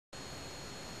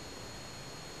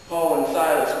Paul and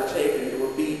Silas were taken, they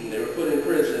were beaten, they were put in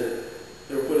prison,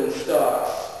 they were put in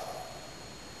stocks.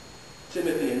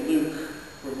 Timothy and Luke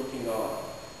were looking on.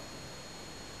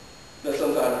 That's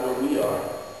sometimes where we are,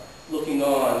 looking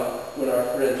on when our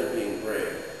friends are being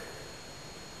brave.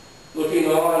 Looking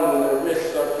on when their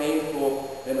risks are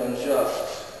painful and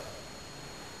unjust.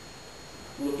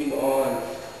 Looking on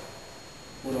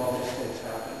when all these things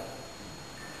happen.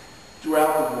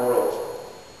 Throughout the world,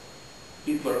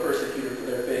 people are persecuted for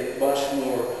their faith much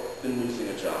more than losing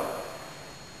a job.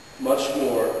 Much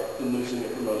more than losing a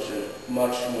promotion.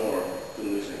 Much more than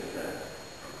losing a friend.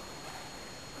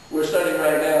 We're studying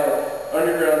right now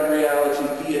Underground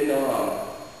Reality Vietnam,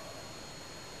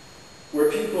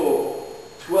 where people,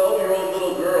 12-year-old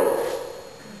little girls,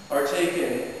 are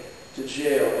taken to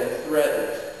jail and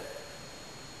threatened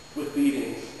with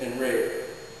beatings and rape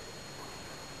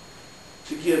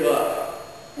to give up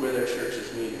where their church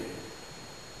is meeting.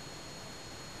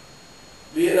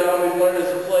 Vietnam, we've learned, is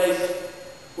a place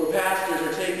where pastors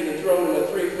are taken and thrown in a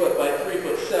 3-foot by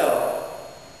 3-foot cell,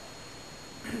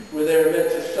 where they are meant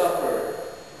to suffer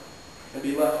and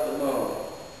be left alone.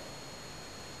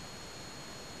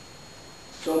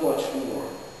 So much more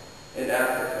in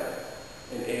Africa,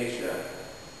 in Asia,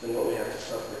 than what we have to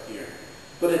suffer here.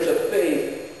 But it's a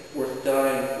faith worth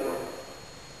dying for.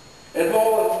 And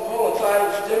Paul and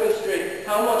Silas demonstrate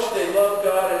how much they love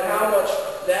God and how much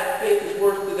that faith is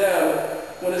worth to them.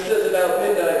 When it says about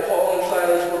midnight, Paul and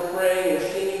Silas were praying and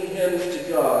singing hymns to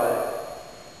God,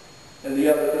 and the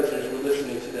other prisoners were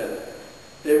listening to them.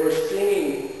 They were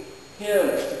singing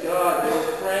hymns to God. They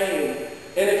were praying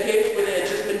in a case where they had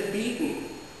just been beaten,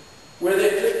 where they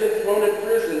had just been thrown in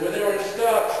prison, where they were in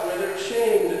stocks, where they were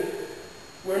chained,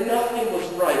 where nothing was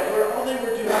right, where all they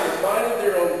were doing was minding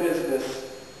their own business.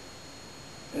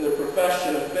 And their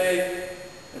profession of faith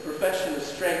and profession of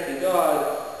strength in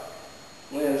God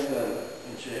lands them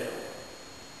in jail,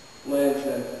 lands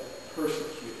them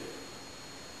persecuted.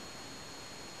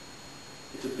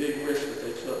 It's a big risk that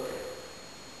they took.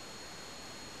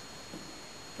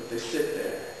 But they sit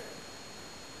there,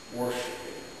 worshiping.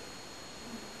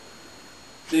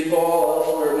 See, Paul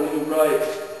elsewhere when he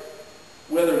writes,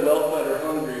 whether well-fed or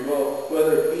hungry,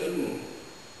 whether beaten,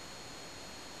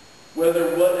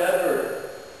 whether whatever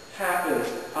happens,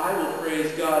 I will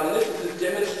praise God. And this is his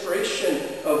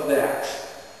demonstration of that.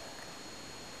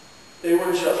 They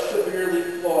were just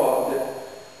severely flogged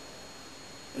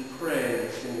and praying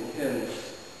and singing hymns.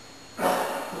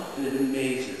 And it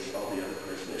amazes all the other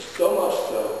prisoners. So much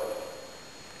so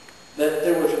that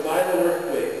there was a violent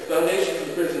earthquake. The foundations of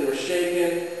the prison were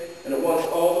shaken, and at once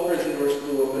all the prison doors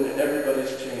flew open and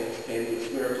everybody's chains came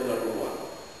loose. Miracle number 1.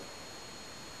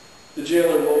 The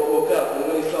jailer woke up,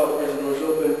 and when he saw the prison doors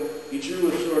open, he drew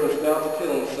his sword and was about to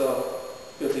kill himself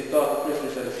because he thought the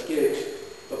prisoners had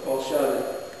escaped. But Paul shouted,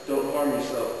 "Don't harm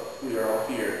yourself. We are all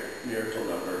here." Miracle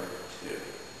number 2.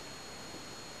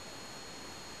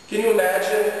 Can you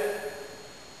imagine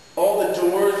all the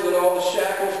doors and all the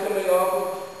shackles coming off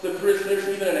of the prisoners,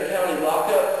 even in a county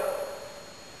lockup?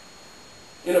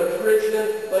 In a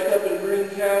prison like up in Greene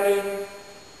County,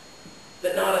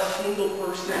 that not a single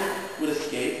person would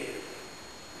escape?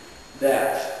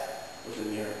 That was a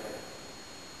miracle.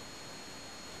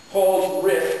 Paul's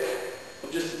risk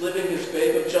of just living his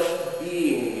faith, of just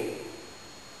being,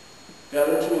 got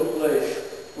him to a place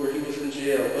where he was in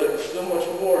jail. But so much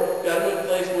more, got him to a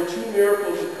place where 2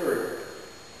 miracles occurred.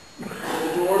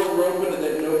 The doors were open and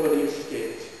that nobody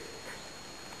escaped.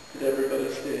 That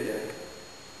everybody stayed in.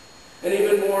 And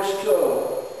even more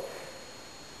so,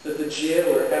 that the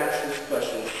jailer asked this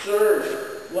question, "Sirs,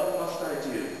 what must I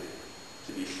do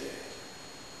to be saved?"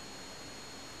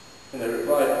 And they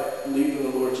replied, "Believe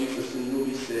in the Lord Jesus and you will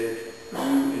be saved, you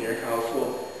and your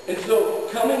household." And so,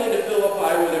 coming into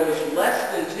Philippi where there was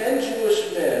less than 10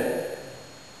 Jewish men,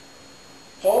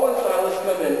 Paul and Silas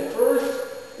come in. First,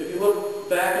 if you look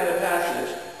back in the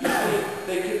passage, you see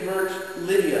they convert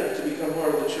Lydia to become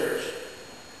part of the church.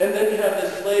 And then you have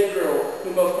this slave girl who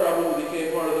most probably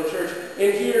became part of the church.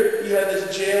 And here you have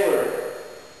this jailer.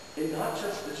 And not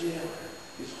just the jailer,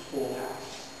 his whole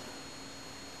house.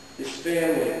 His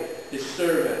family, his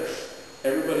servants,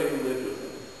 everybody who lived with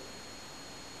him.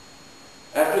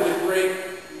 After the great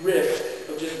risk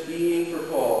of just being for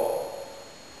Paul,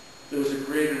 there was a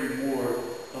greater reward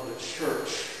of a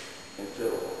church in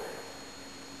Philippi.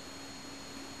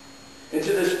 And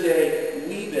to this day,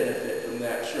 we benefit from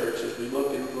that church as we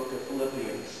look in the book of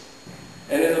Philippians.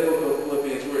 And in the book of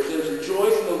Philippians where it says,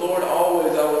 "Rejoice in the Lord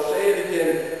always. I will say it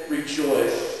again,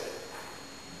 rejoice.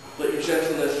 Let your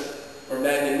gentleness or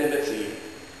magnanimity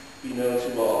be known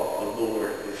to all. The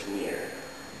Lord is near."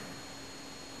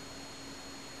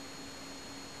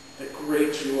 a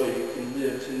great joy you can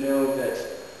live to know that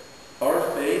our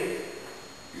faith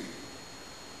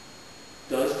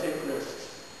does take risks,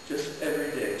 just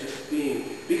every day, just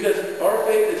being. Because our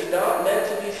faith is not meant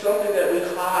to be something that we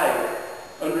hide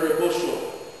under a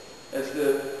bushel, as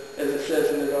it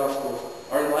says in the Gospels.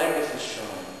 Our light is to shine.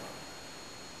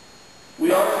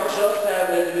 We aren't to just have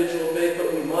an individual faith,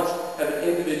 but we must have an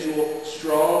individual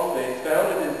strong faith,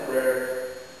 founded in prayer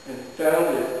and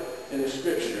founded in the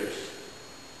Scriptures.